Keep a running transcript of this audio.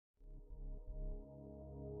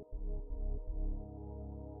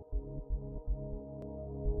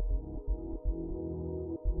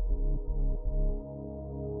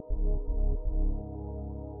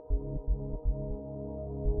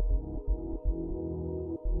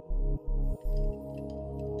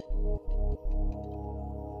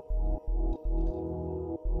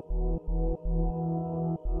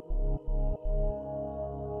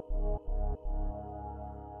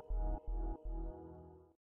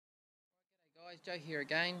Guys, Joe here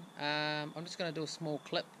again. I'm just going to do a small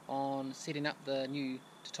clip on setting up the new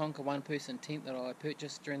Tatonka one-person tent that I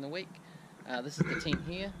purchased during the week. This is the tent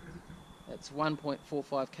here. It's 1.45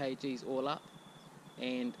 kgs all up,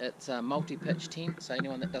 and it's a multi-pitch tent. So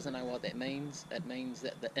anyone that doesn't know what that means, it means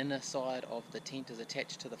that the inner side of the tent is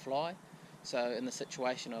attached to the fly. So in the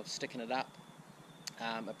situation of sticking it up,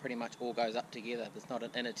 it pretty much all goes up together. There's not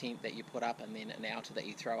an inner tent that you put up and then an outer that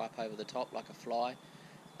you throw up over the top like a fly.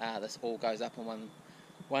 This all goes up in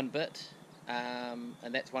one bit, and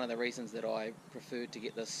that's one of the reasons that I preferred to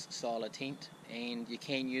get this style of tent. And you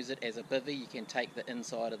can use it as a bivvy. You can take the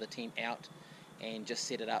inside of the tent out and just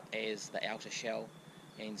set it up as the outer shell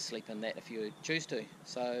and sleep in that if you choose to.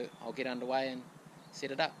 So I'll get underway and set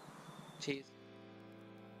it up. Cheers.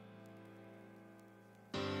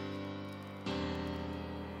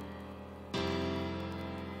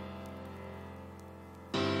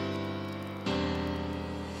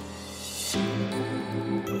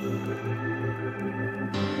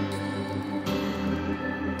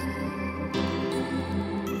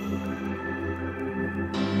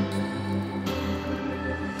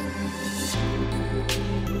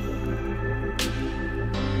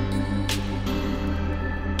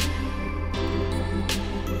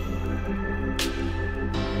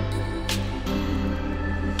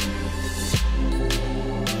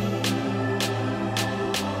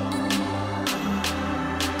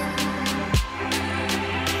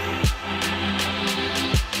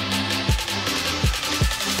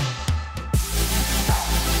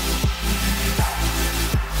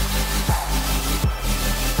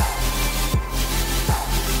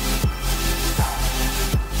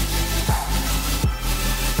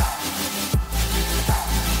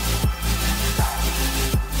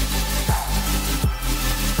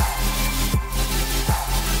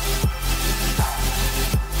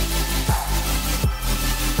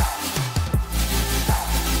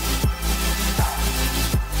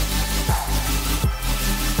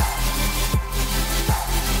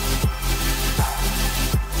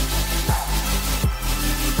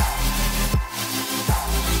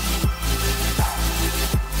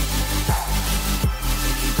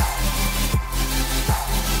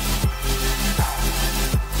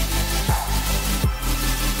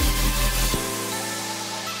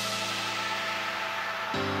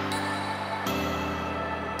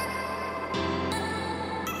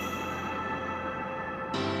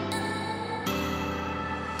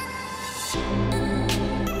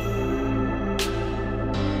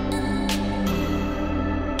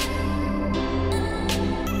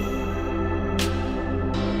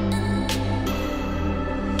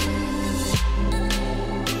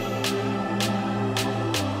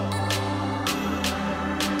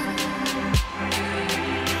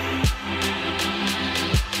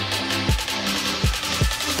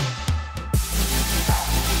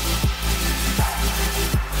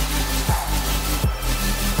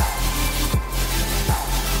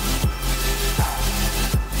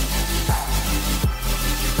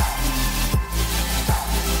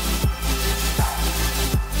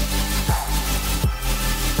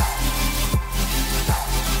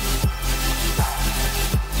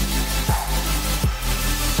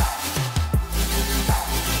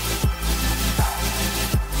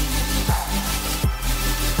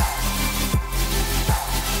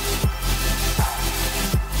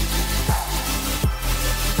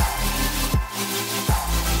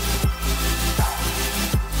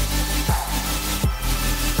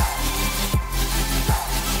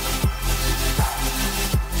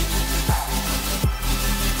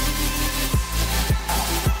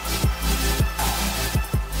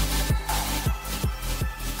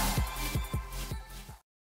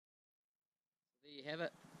 Have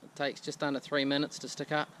it. It takes just under 3 minutes to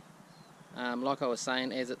stick up. Like I was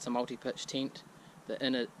saying, as it's a multi-pitch tent, the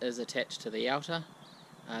inner is attached to the outer.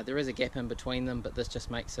 There is a gap in between them, but this just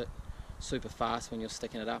makes it super fast when you're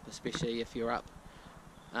sticking it up, especially if you're up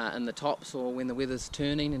in the tops or when the weather's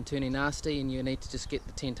turning nasty and you need to just get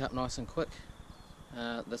the tent up nice and quick.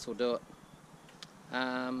 This will do it.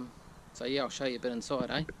 So yeah, I'll show you a bit inside,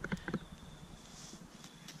 eh?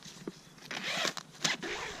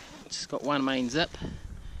 It's got one main zip.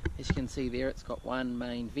 As you can see there, it's got one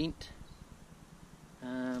main vent.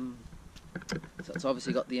 So it's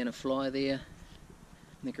obviously got the inner fly there, and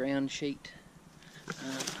the ground sheet. I don't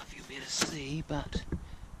know if you'll be able to see, but I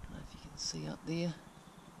don't know if you can see up there.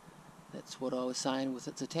 That's what I was saying, was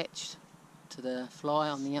it's attached to the fly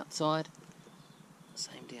on the outside.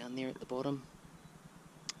 Same down there at the bottom.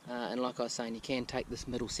 And like I was saying, you can take this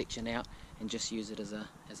middle section out and just use it as a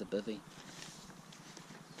bivvy.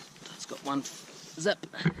 So it's got one zip.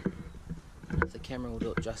 If the camera will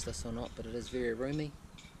do it justice or not, but it is very roomy.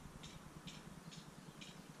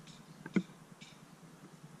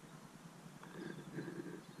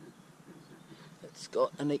 It's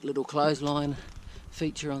got a neat little clothesline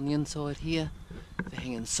feature on the inside here for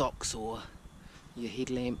hanging socks or your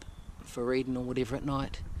headlamp for reading or whatever at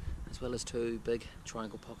night, as well as two big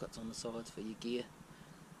triangle pockets on the sides for your gear,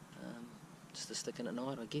 just to stick in at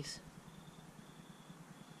night, I guess.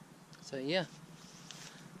 So yeah,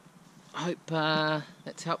 I hope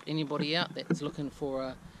that's helped anybody out that's looking for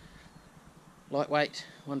a lightweight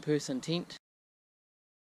one-person tent.